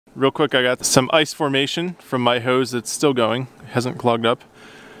real quick, I got some ice formation from my hose that's still going. It hasn't clogged up.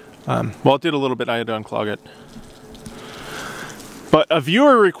 Well, it did a little bit. I had to unclog it. But a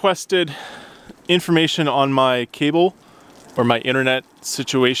viewer requested information on my cable or my internet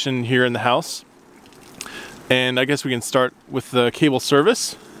situation here in the house. And I guess we can start with the cable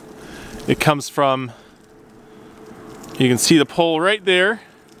service. It comes from, you can see the pole right there.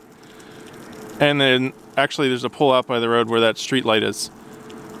 And then actually there's a pole out by the road where that street light is.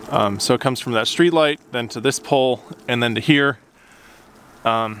 So it comes from that street light, then to this pole, and then to here.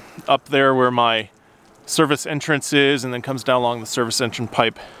 Up there where my service entrance is, and then comes down along the service entrance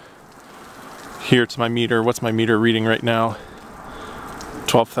pipe here to my meter. What's my meter reading right now?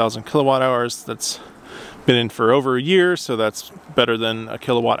 12,000 kilowatt hours. That's been in for over a year, so that's better than a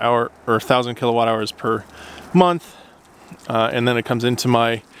kilowatt hour or 1,000 kilowatt hours per month. And then it comes into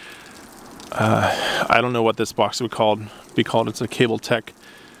my I don't know what this box would be called. It's a cable tech,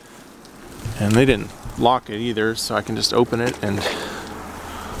 and they didn't lock it either, so I can just open it and,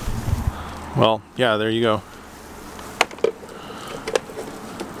 well, yeah, there you go.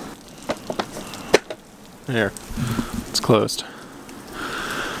 There, it's closed.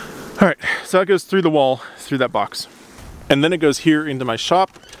 All right, so that goes through the wall, through that box. And then it goes here into my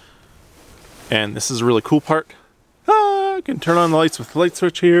shop. And this is a really cool part. I can turn on the lights with the light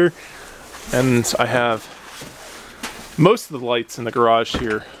switch here. And I have most of the lights in the garage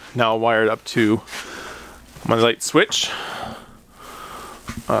here now wired up to my light switch.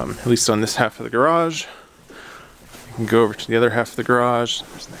 At least on this half of the garage. You can go over to the other half of the garage.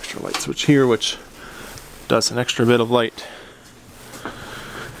 There's an extra light switch here, which does an extra bit of light.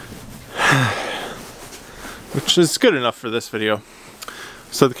 Which is good enough for this video.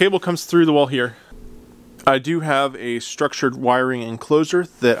 So the cable comes through the wall here. I do have a structured wiring enclosure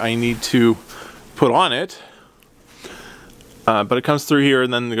that I need to put on it. But it comes through here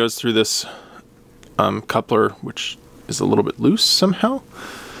and then it goes through this coupler, which is a little bit loose somehow.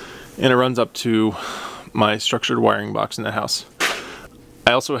 And it runs up to my structured wiring box in the house.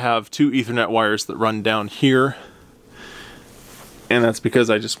 I also have 2 Ethernet wires that run down here. And that's because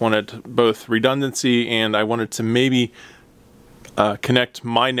I just wanted both redundancy, and I wanted to maybe connect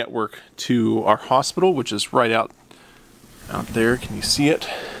my network to our hospital, which is right out there. Can you see it?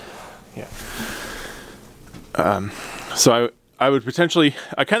 Yeah. So I would potentially,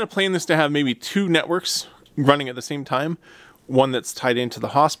 I kind of plan this to have maybe 2 networks running at the same time. One that's tied into the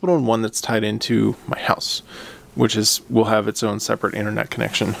hospital and one that's tied into my house, which will have its own separate internet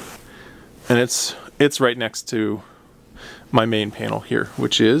connection. And it's right next to my main panel here,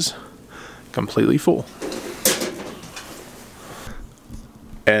 which is completely full.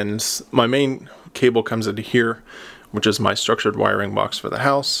 And my main cable comes into here, which is my structured wiring box for the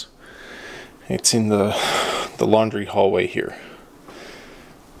house. It's in the laundry hallway here.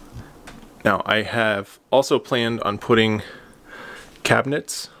 Now I have also planned on putting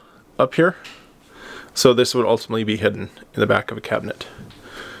cabinets up here. So this would ultimately be hidden in the back of a cabinet.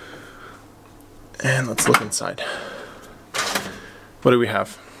 And let's look inside. What do we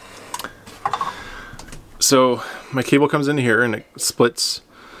have? So my cable comes in here and it splits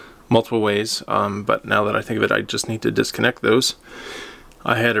multiple ways, but now that I think of it, I just need to disconnect those.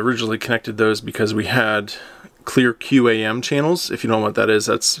 I had originally connected those because we had clear QAM channels. If you don't know what that is,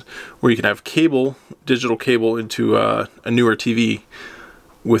 that's where you can have cable, digital cable into a newer TV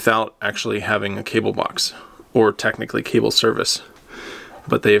without actually having a cable box, or technically cable service.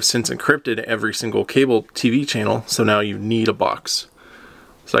 But they have since encrypted every single cable TV channel, so now you need a box.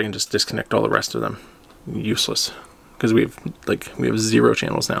 So I can just disconnect all the rest of them. Useless, because we have 0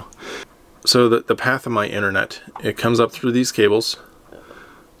 channels now. So the path of my internet, it comes up through these cables,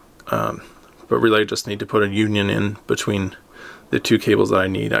 but really I just need to put a union in between the 2 cables that I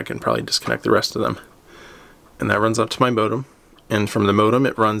need. I can probably disconnect the rest of them. And that runs up to my modem, and from the modem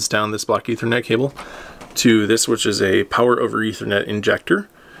it runs down this black Ethernet cable to this, which is a power over Ethernet injector,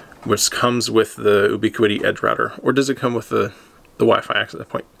 which comes with the Ubiquity edge router. Or does it come with the Wi-Fi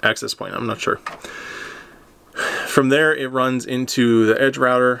access point? I'm not sure. From there it runs into the edge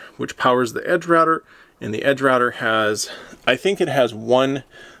router, which powers the edge router, and the edge router has, I think it has 1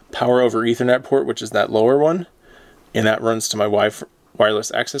 power over Ethernet port, which is that lower one, and that runs to my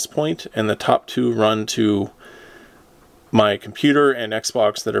wireless access point, and the top 2 run to my computer and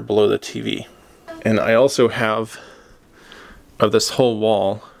Xbox that are below the TV. And I also have, of this whole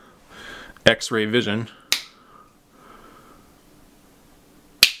wall, X-ray vision.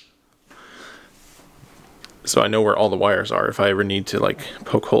 So I know where all the wires are if I ever need to like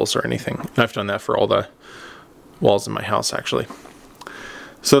poke holes or anything. And I've done that for all the walls in my house actually.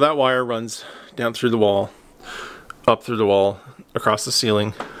 So that wire runs down through the wall, up through the wall, across the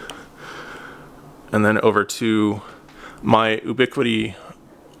ceiling, and then over to my Ubiquity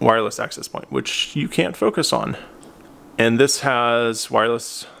wireless access point, which you can't focus on. And this has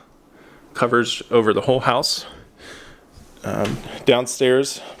wireless coverage over the whole house.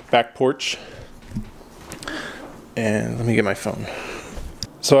 Downstairs, back porch. And let me get my phone.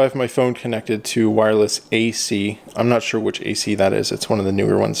 So I have my phone connected to wireless AC. I'm not sure which AC that is. It's one of the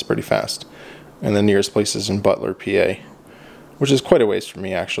newer ones, pretty fast. And the nearest place is in Butler, PA, which is quite a ways from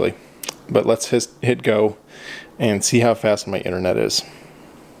me actually. But let's hit go and see how fast my internet is.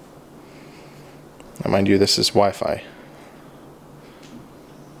 Now mind you, this is Wi-Fi.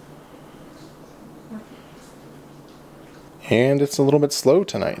 And it's a little bit slow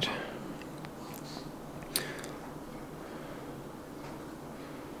tonight.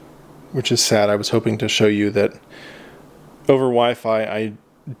 Which is sad. I was hoping to show you that over Wi-Fi I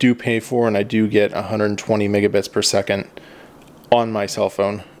do pay for, and I do get 120 megabits per second on my cell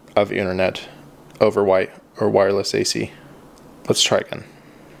phone of internet over wireless AC. Let's try again.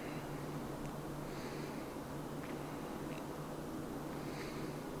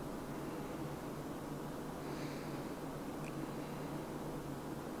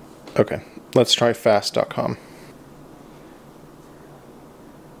 Okay, let's try fast.com.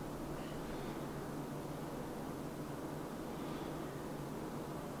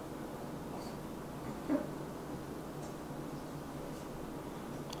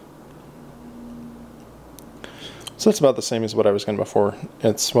 So it's about the same as what I was getting before.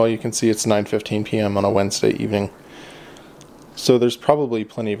 It's, well, you can see it's 9:15 p.m. on a Wednesday evening. So there's probably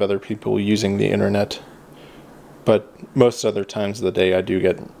plenty of other people using the internet, but most other times of the day I do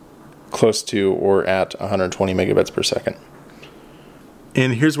get close to or at 120 megabits per second.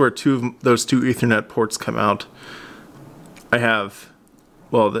 And here's where those two Ethernet ports come out. I have,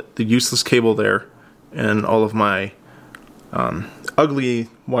 well, the useless cable there, and all of my ugly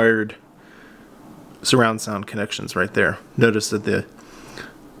wired surround sound connections right there. Notice that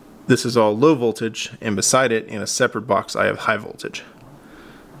this is all low voltage, and beside it in a separate box I have high voltage.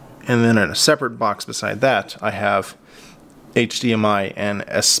 And then in a separate box beside that I have HDMI and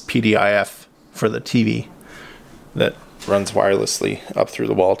SPDIF for the TV that runs wirelessly up through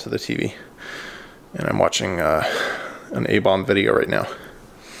the wall to the TV. And I'm watching an A-bomb video right now.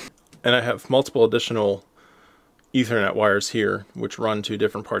 And I have multiple additional Ethernet wires here which run to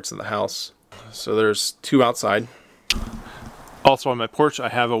different parts of the house. So there's two outside. Also on my porch I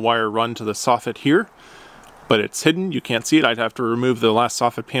have a wire run to the soffit here, but it's hidden, you can't see it. I'd have to remove the last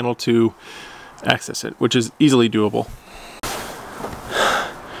soffit panel to access it, which is easily doable.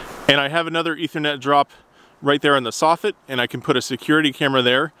 And I have another Ethernet drop right there in the soffit, and I can put a security camera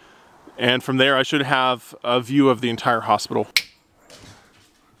there, and from there I should have a view of the entire hospital.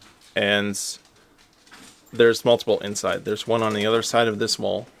 And there's multiple inside. There's one on the other side of this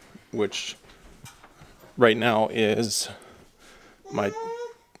wall, which right now is my,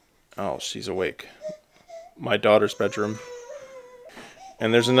 oh, she's awake, my daughter's bedroom.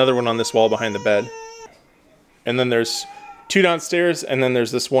 And there's another one on this wall behind the bed. And then there's two downstairs, and then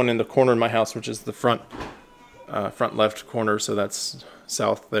there's this one in the corner of my house, which is the front left corner, so that's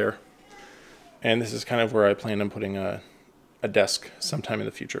south there. And this is kind of where I plan on putting a desk sometime in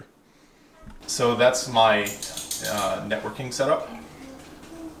the future. So that's my networking setup,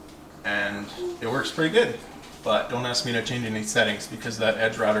 and it works pretty good. But don't ask me to change any settings, because that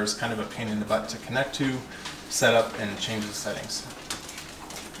edge router is kind of a pain in the butt to connect to, set up, and change the settings.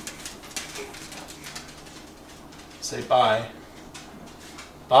 Say bye.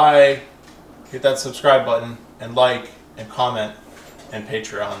 Bye. Hit that subscribe button, and like, and comment, and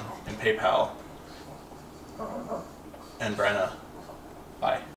Patreon, and PayPal, and Brenna. Bye.